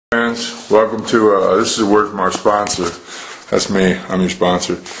Welcome to, this is a word from our sponsor. That's me, I'm your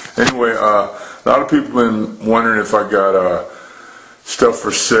sponsor. Anyway, a lot of people have been wondering if I got stuff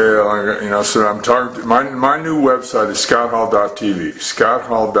for sale. So I'm targeting, my new website is scotthall.tv,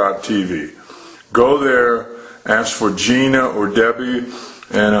 scotthall.tv. Go there, ask for Gina or Debbie,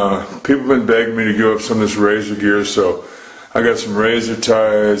 and people have been begging me to give up some of this razor gear, so I got some razor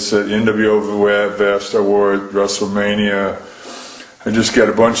ties, that NWO vest I wore at WrestleMania. I just got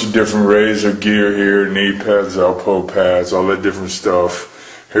a bunch of different razor gear here, knee pads, elbow pads, all that different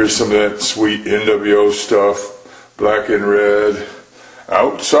stuff. Here's some of that sweet NWO stuff, black and red.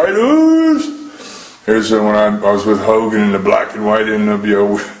 Outsiders! Here's when I was with Hogan in the black and white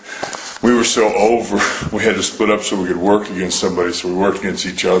NWO. We were so over, we had to split up so we could work against somebody, so we worked against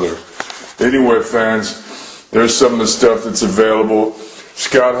each other. Anyway, fans, there's some of the stuff that's available.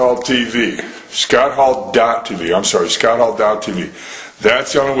 Scott Hall TV, scotthall.tv, I'm sorry, scotthall.tv.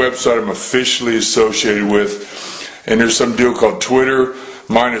 That's the only website I'm officially associated with. And there's some deal called Twitter.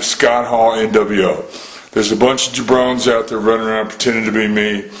 Mine is Scott Hall NWO. There's a bunch of jabrones out there running around pretending to be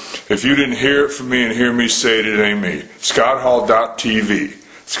me. If you didn't hear it from me and hear me say it, it ain't me. scotthall.tv,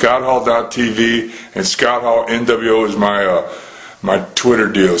 scotthall.tv, and Scott Hall NWO is my Twitter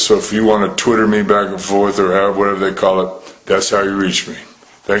deal. So if you want to Twitter me back and forth or whatever they call it, that's how you reach me.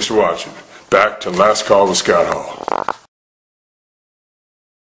 Thanks for watching. Back to Last Call with Scott Hall.